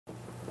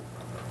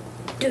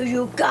Do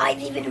you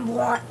guys even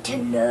want to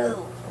know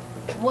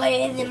what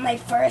is in my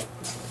first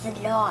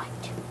slot?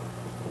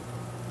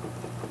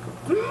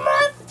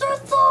 Master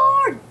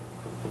Sword!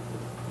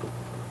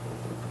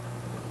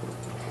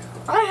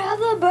 I have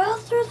the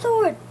Master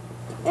Sword!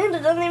 And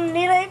it doesn't even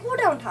need any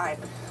cooldown time.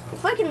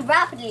 So I can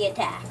rapidly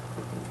attack.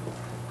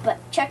 But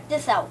check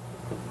this out.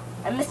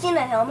 I'm missing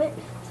a helmet,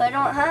 so I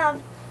don't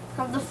have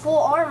the full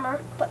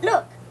armor. But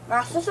look,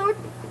 Master Sword,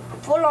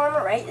 full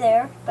armor right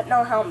there, but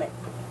no helmet.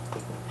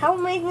 How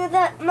amazing is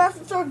that?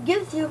 Master Sword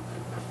gives you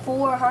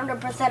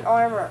 400%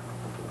 armor.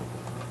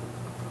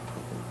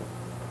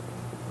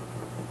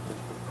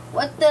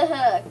 What the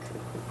heck?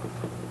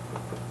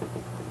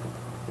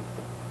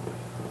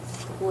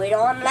 Squid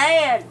on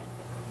land.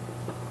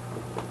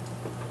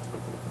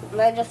 And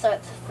then just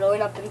starts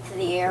floating up into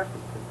the air.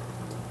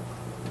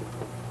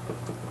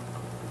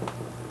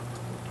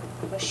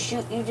 I'll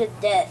shoot you to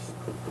death.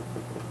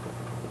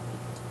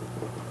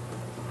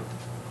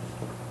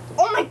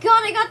 Oh my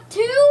god, I got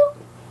 2?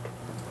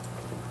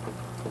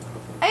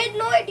 I had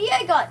no idea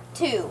I got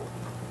 2.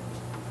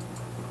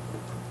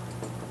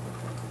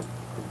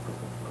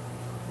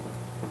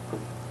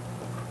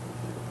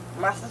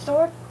 Master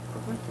Sword?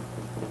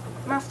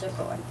 Master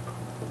Sword.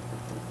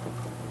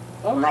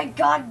 Oh my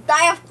god,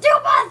 I have 2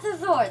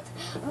 Master Swords!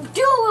 I'm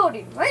dual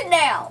wielding right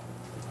now!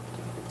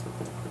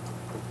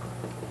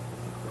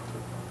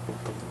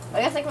 I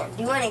guess I can't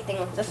do anything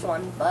with this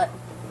one, but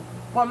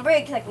one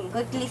breaks, I can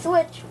quickly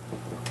switch.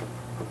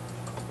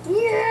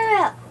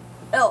 Yeah!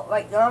 Oh,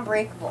 right, they're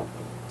unbreakable.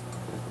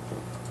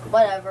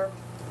 Whatever.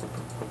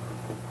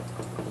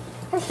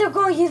 I'm still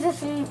going to use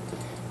this and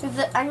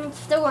I'm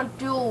still going to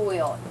dual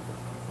wield.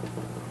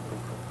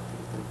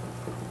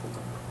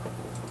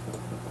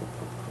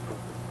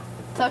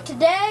 So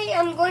today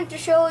I'm going to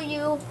show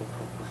you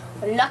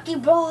Lucky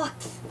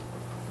Blocks.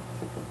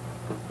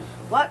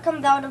 What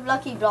comes out of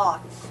Lucky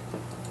Blocks?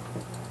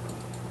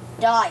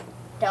 Die,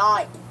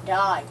 die,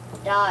 die,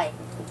 die,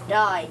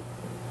 die.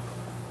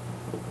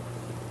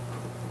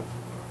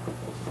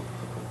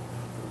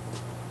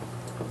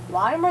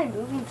 Why am I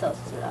moving so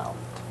slow?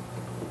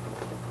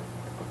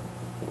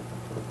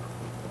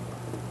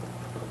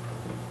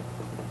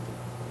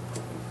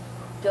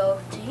 Go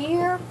to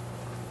here.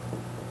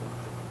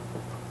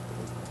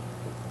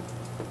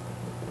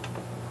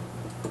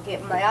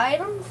 Get my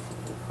items.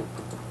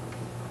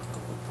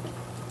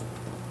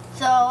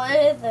 So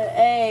it is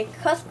a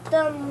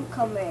custom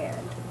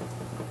command.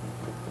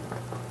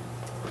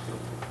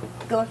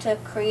 Go to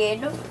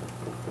creative.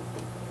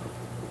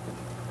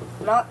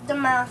 Not the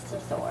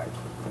Master Sword.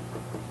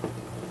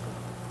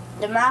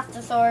 The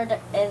Master Sword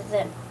is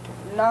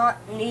not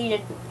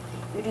needed.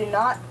 You do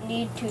not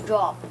need to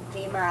drop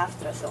the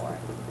Master Sword.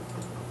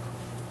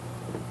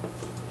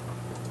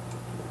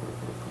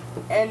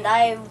 And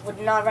I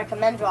would not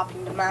recommend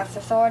dropping the Master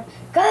Sword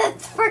because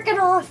it's freaking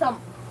awesome.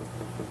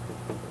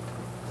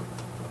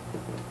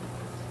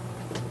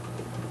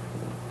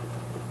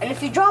 And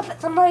if you drop it,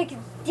 somebody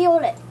can steal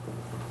it.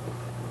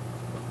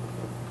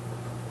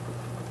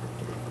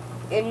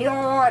 And you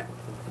don't want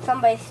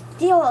somebody to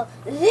steal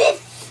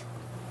this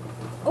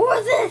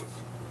or this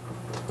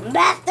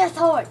Master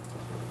Sword.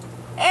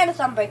 And it's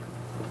unbreakable.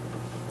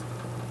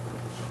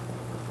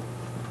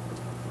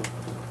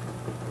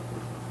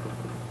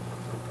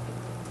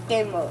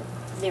 Game mode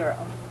 0.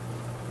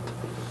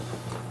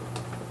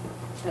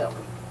 So.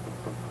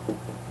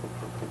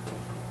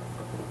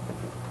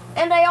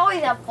 And I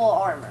always have full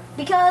armor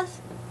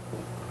because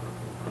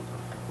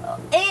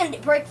and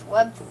it breaks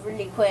webs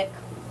really quick.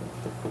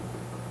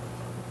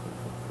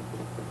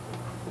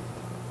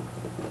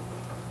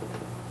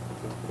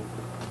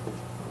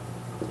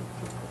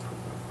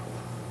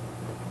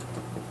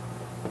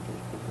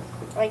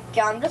 Like,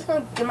 I'm just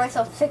gonna give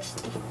myself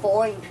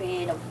 64 in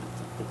creative.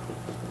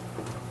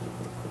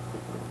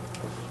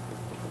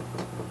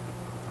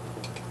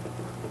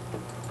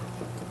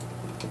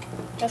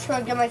 Just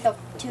gonna give myself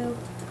two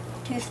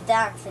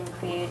stacks in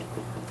creative.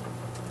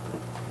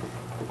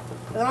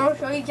 I'm gonna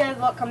show you guys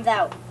what comes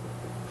out.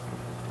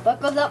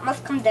 What goes up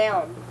must come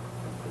down.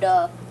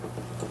 Duh.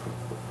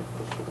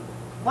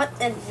 What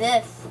is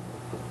this?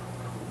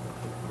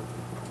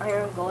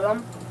 Iron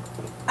Golem.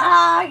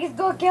 Ah, he's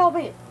gonna kill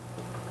me.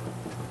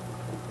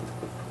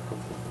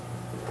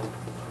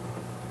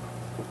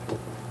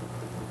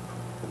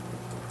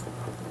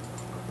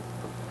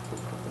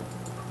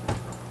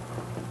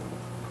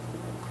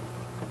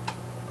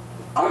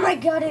 Oh my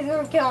god, he's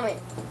gonna kill me.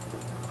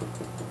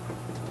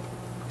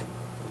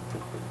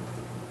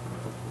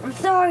 I'm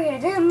sorry, I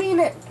didn't mean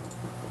it.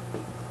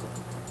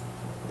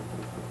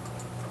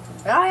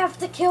 I have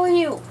to kill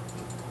you.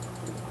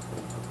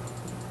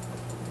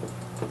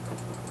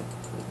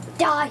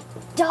 Die!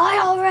 Die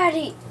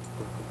already!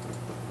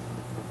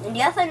 And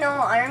yes, I know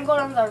Iron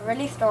Golems are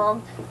really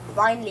strong.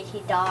 Finally,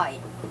 he died.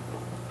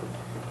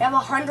 You have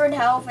 100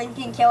 health and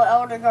can kill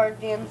Elder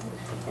Guardians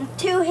in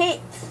 2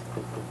 hits.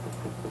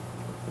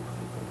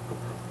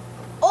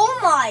 Oh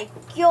my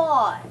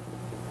god!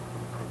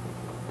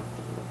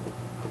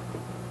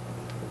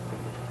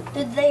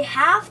 Did they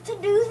have to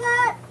do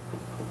that?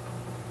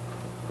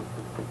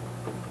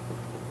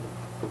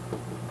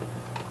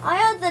 I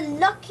have the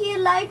lucky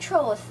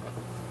elytros.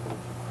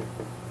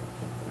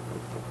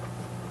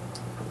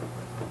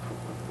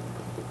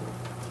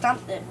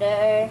 Sunset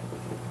day.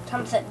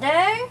 Sunset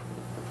day.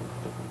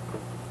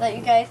 That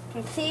you guys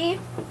can see.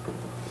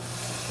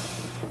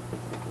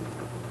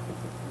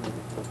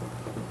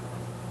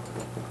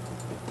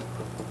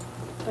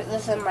 Put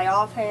this in my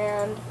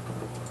offhand.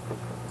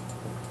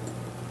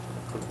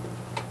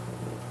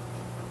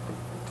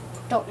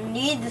 Don't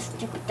need this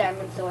stupid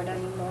diamond sword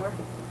anymore.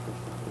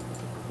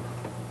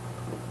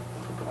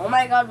 Oh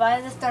my god, why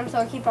does this diamond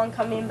sword keep on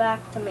coming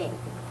back to me?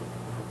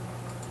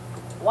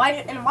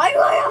 Why do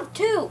I have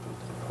two?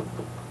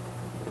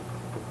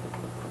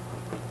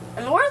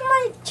 And where's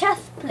my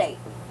chest plate?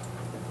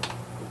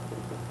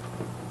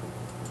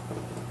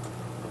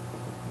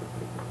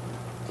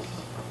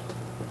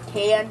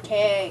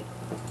 TNT.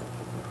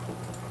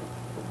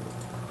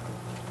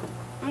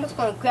 I'm just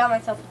gonna grab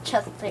myself a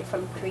chest plate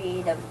from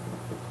Creative.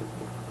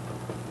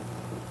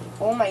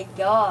 Oh my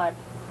god.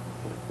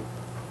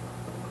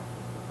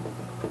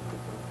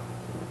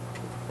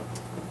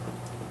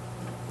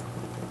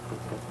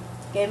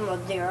 Game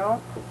mode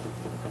 0.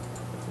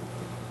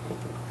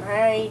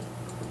 I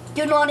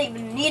do not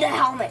even need a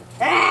helmet.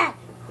 Ah!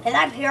 And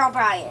I'm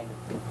Herobrine.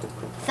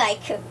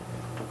 Psych.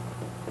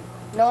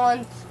 No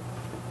one's...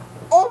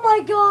 Oh my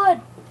god!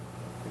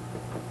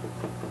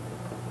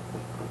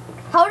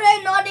 How did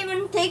I not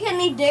even take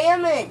any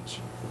damage?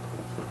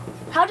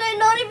 How did I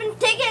not even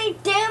take any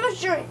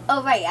damage during...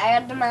 Oh right, I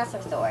had the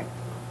Master Sword.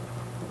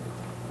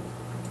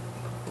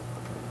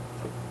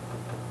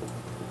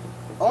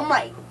 Oh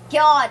my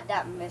god,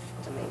 that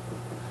missed me.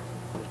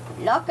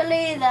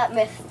 Luckily, that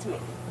missed me.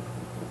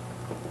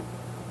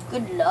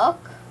 Good luck.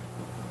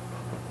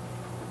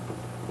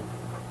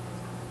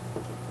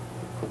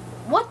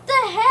 What the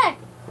heck?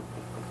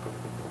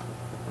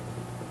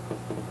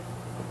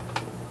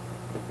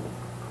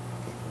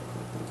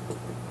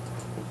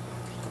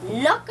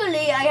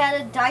 Luckily, I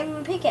had a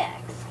diamond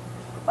pickaxe.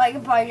 But I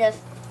could probably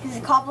just use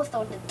a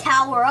cobblestone to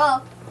tower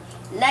up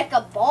like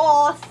a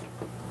boss.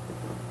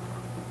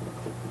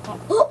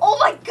 Oh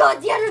my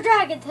god, the other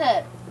dragon's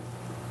head!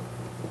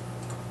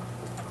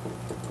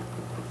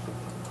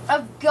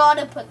 I've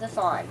gotta put this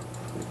on.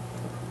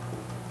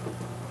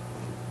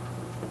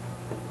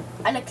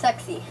 I look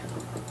sexy.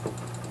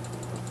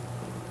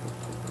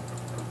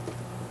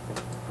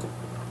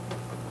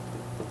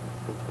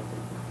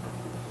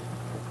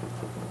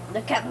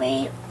 Look at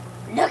me!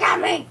 Look at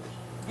me!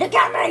 Look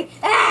at me!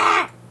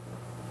 Ah!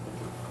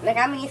 Look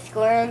at me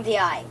square in the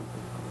eye.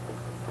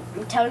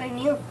 I'm telling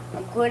you,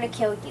 I'm going to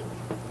kill you.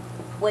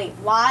 Wait,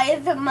 why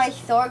is my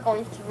sword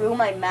going through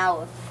my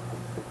mouth?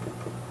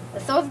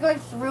 The sword's going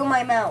through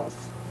my mouth.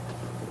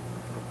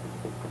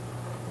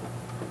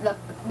 Look,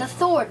 the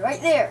sword right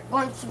there,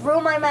 going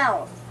through my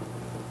mouth.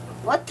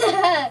 What the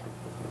heck?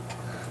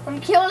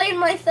 I'm killing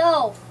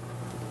myself.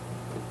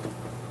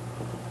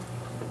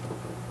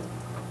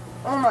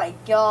 Oh my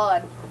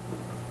god.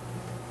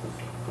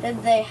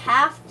 Did they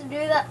have to do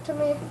that to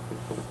me?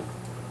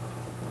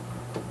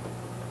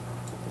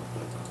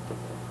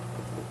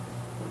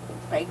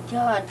 My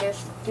god, they're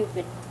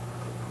stupid.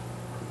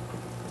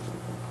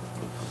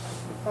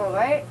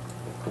 Alright.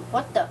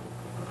 What the?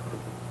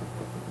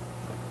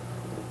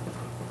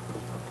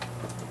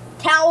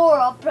 Tower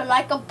up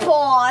like a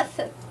boss.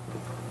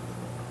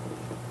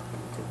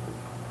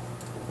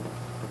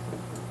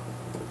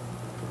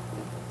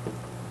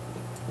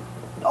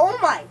 Oh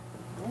my,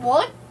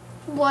 what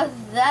was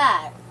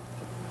that?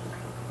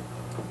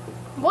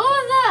 What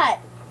was that?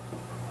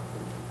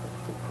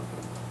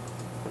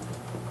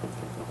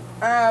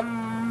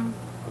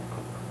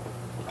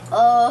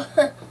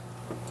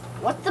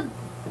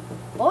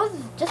 What was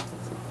just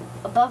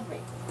above me?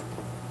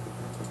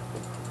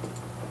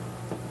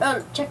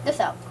 Oh, check this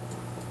out.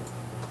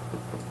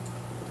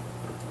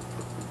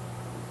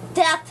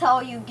 That's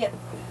how you get...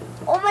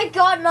 Oh my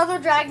god, another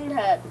dragon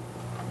head.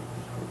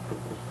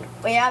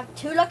 Wait, I have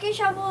 2 lucky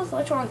shovels?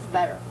 Which one's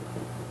better?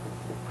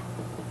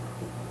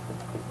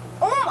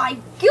 Oh my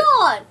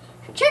god!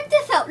 Check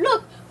this out,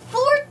 look!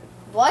 4...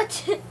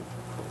 What?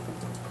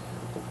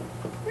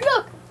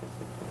 Look!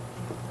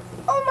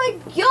 Oh my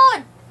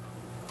god!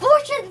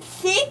 Fortune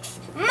 6,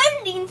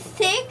 mending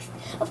 6,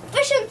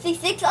 efficiency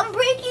 6,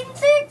 unbreaking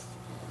 6?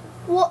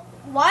 What?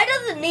 Why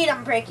does it need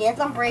unbreaking? It's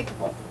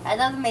unbreakable. That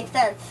doesn't make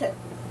sense.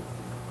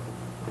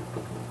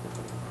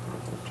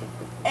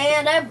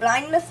 And I have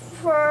blindness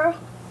for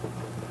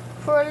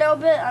a little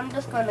bit. I'm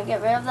just going to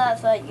get rid of that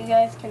so that you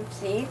guys can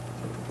see.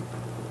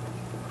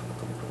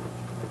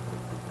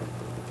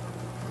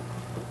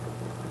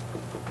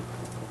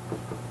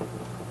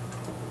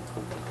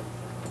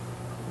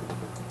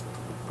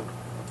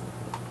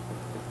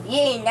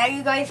 Yay, now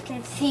you guys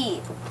can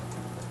see.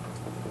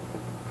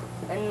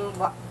 And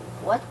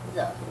what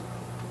the?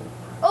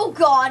 Oh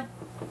god!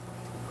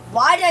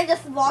 Why did I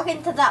just walk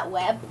into that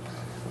web?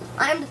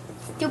 I'm the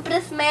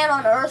stupidest man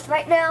on earth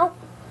right now.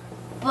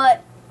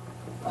 But,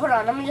 hold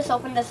on, let me just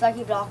open this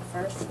lucky block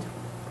first.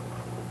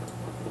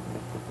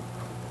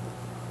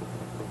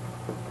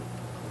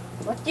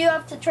 What do you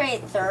have to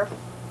trade, sir?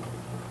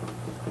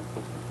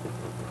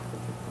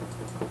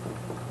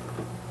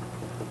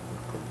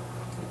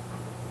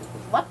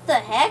 What the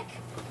heck?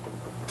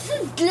 This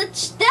is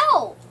glitched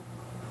out.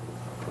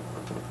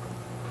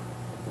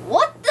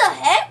 What the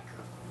heck?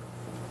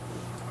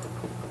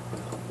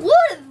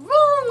 What is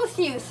wrong with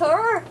you,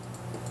 sir?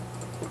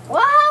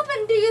 What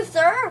happened to you,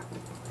 sir?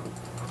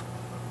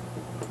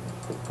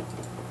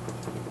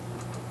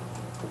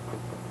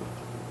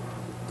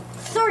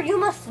 Sir, you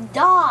must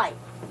die.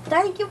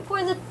 Thank you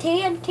for the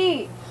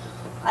TNT.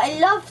 I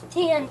love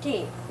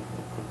TNT.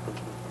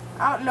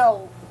 I don't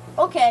know.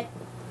 Okay.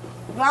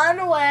 Run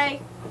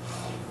away.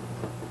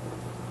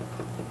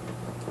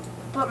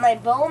 Put my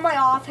bow in my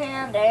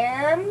offhand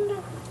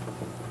and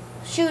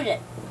shoot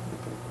it.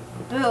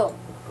 Boom.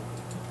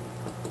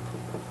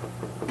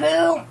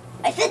 Boom.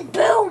 I said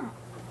boom.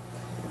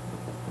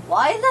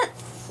 Why is that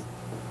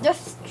the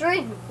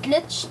string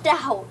glitched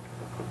out?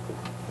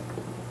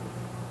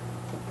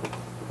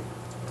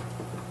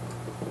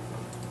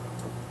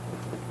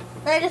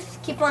 Can I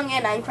just keep on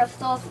getting 9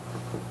 crystals?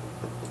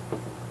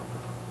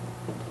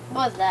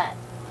 What was that?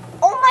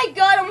 Oh my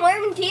god, I'm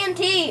wearing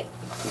TNT!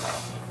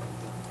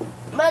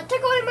 But it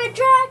took away my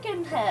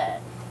dragon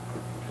head.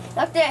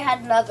 Luckily I had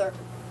another.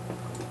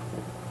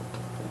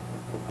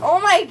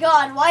 Oh my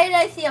god, why did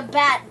I see a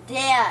bat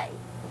die?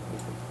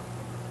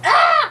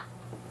 Ah!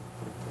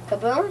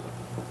 Kaboom?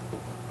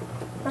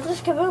 What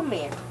does kaboom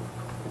mean?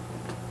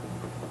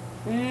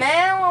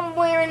 Now I'm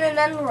wearing an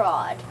end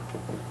rod.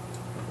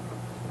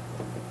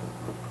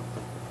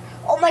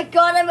 Oh my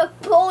god, I'm a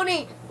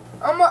pony!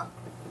 I'm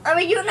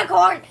a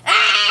unicorn!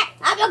 Ah!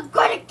 I'm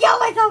going to kill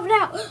myself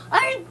now!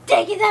 I'm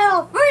taking that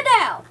off right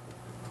now!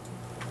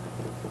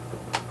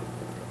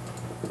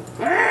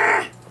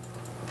 Ah!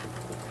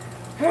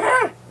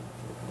 Ah!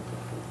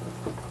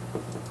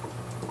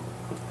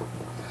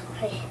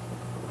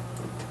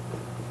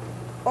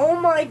 Oh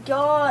my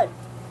god!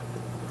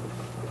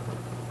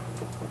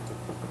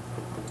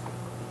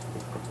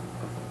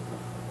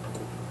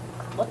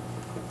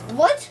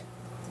 What?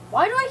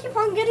 Why do I keep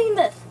on getting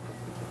this?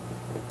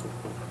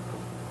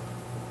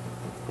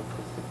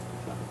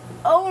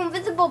 Oh,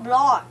 invisible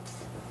blocks.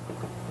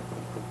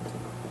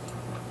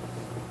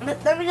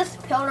 Let me just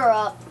build her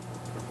up.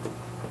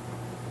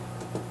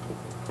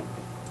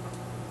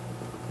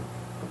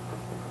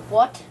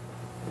 What?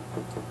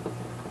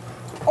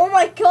 Oh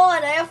my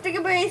god, I have to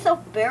give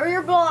myself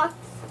barrier blocks.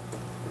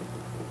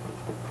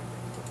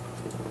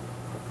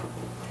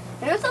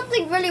 And there's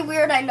something really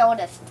weird I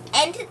noticed.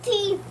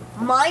 Entity,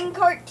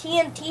 minecart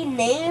TNT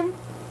name,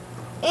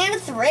 and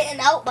it's written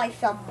out by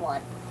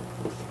someone.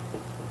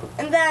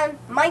 And then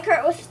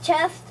minecart with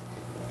chest.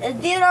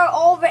 These are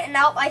all written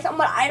out by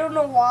someone. I don't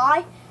know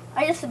why.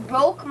 I just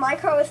broke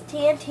minecart with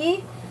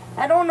TNT.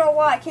 I don't know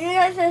why. Can you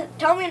guys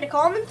tell me in the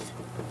comments,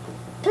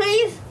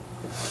 please?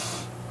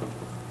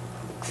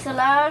 /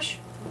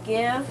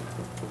 give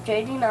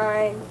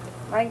JD9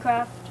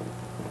 Minecraft.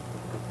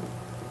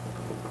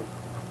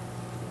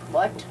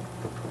 What?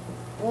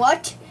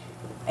 What?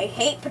 I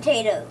hate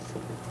potatoes.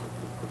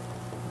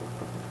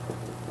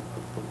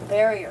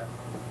 Barrier.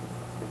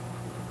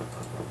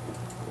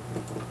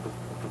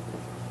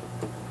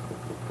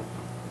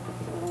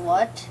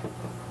 What?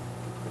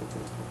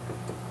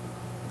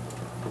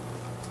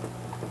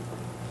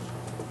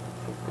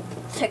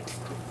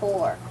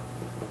 $64.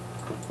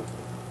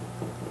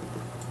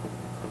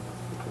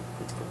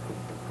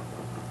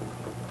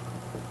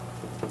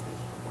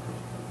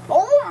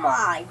 Oh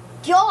my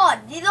god,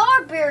 these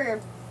are barrier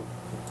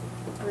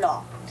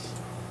blocks.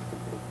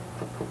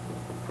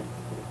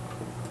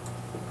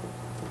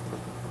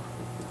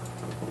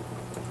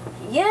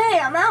 Yay,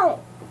 I'm out.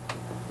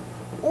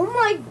 Oh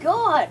my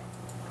god.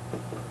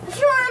 If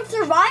you're on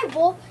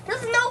survival,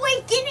 there's no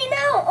way getting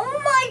out.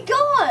 Oh my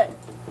god.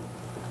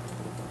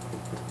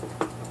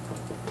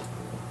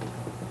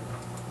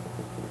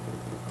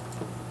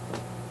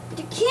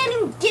 You can't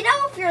even get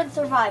out if you're in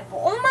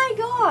survival. Oh my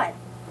god.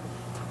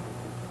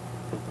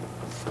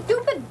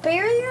 Stupid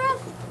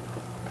barriers?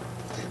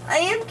 I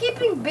am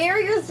keeping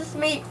barriers this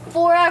mate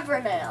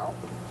forever now.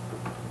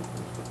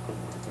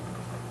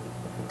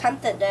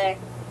 10th day.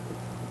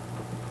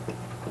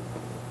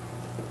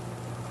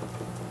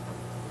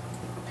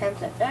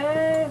 10th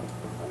day.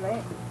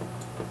 Alright.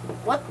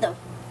 What the?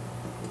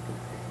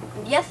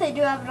 Yes, I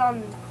do have it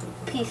on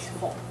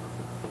peaceful.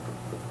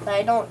 But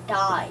I don't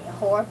die a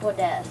horrible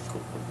death.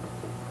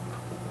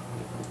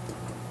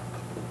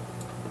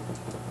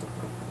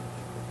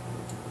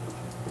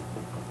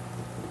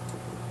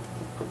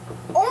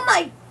 Oh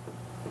my!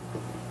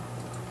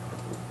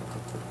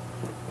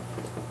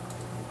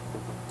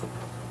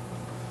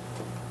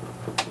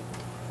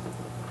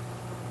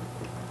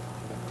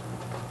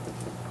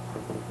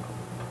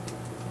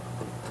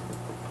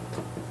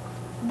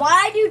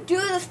 Why do you do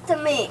this to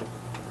me?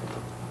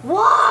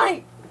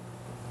 Why?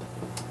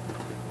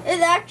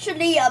 There's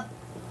actually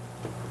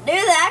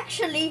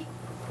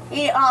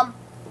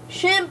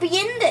shouldn't be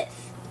in this.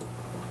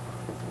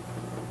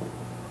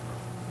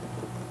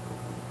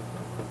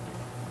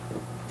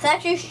 This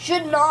actually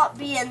should not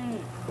be in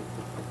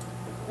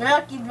the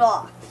Lucky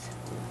Blocks.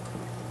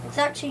 It's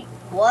actually,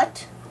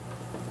 what?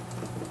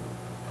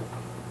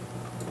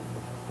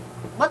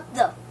 What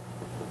the?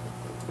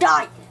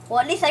 Die! Well,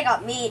 at least I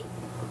got meat.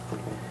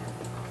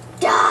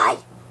 Die!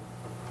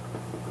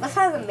 This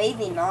has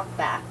amazing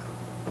knockback.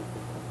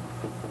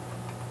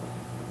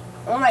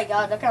 Oh my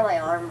god, look at my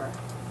armor.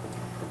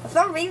 For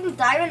some reason,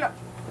 diamond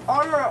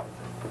armor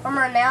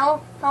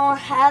now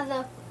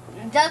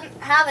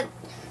doesn't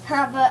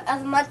have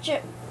as much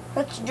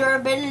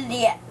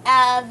durability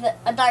as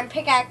a diamond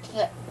pickaxe,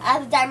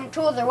 as diamond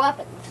tools or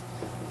weapons.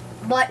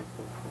 But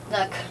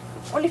look,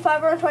 only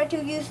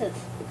 522 uses.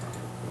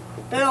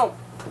 Boom.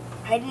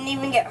 I didn't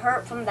even get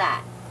hurt from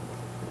that.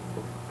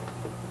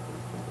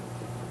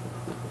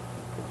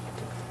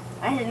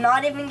 I did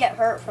not even get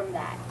hurt from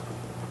that.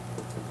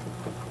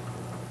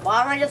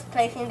 Why am I just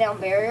placing down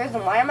barriers,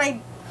 and why am I...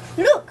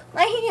 Look!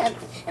 My hands!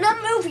 And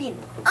I'm moving!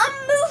 I'm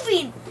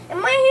moving! And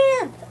my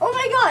hands! Oh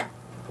my god!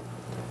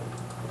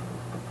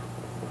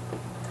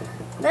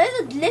 There's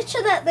a glitch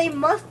that they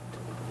must...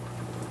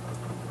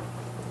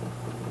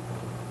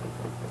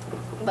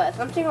 But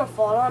something will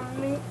fall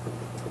on me.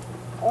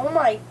 Oh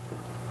my...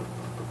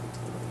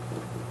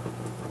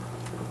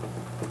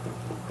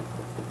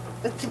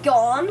 It's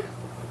gone.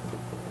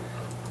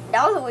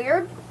 That was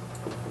weird.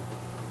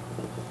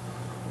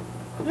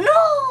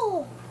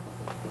 No!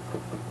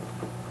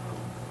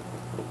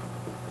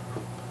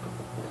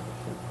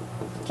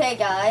 Okay,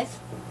 guys.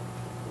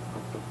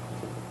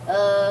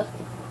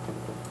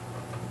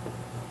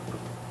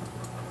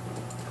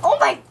 Oh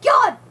my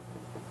god!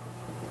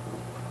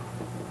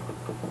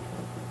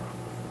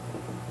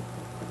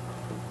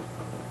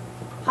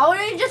 How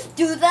did I just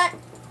do that?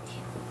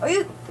 Are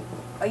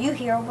you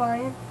here,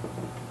 O'Brien?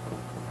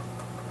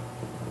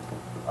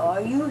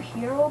 Are you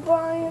here,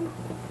 O'Brien?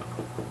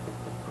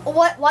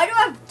 What? Why do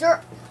I have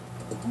dirt?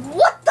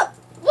 What the?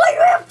 Why do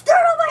I have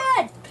dirt on my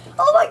head?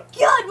 Oh my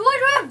god! Why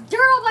do I have dirt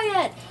on my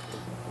head?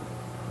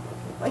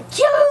 I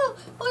can't.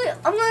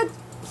 I'm gonna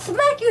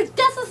smack you to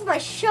death with my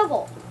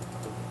shovel.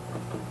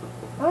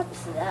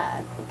 What's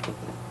that?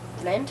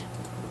 Flint?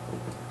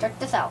 Check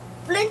this out.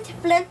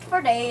 Flint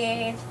for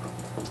days.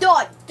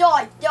 Die,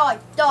 die, die,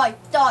 die,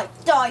 die,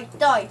 die,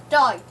 die,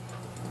 die.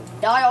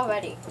 Die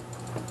already.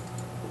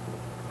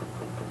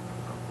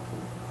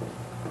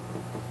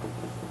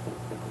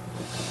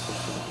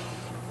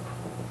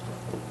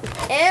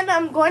 And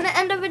I'm going to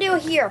end the video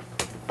here.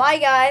 Bye,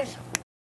 guys.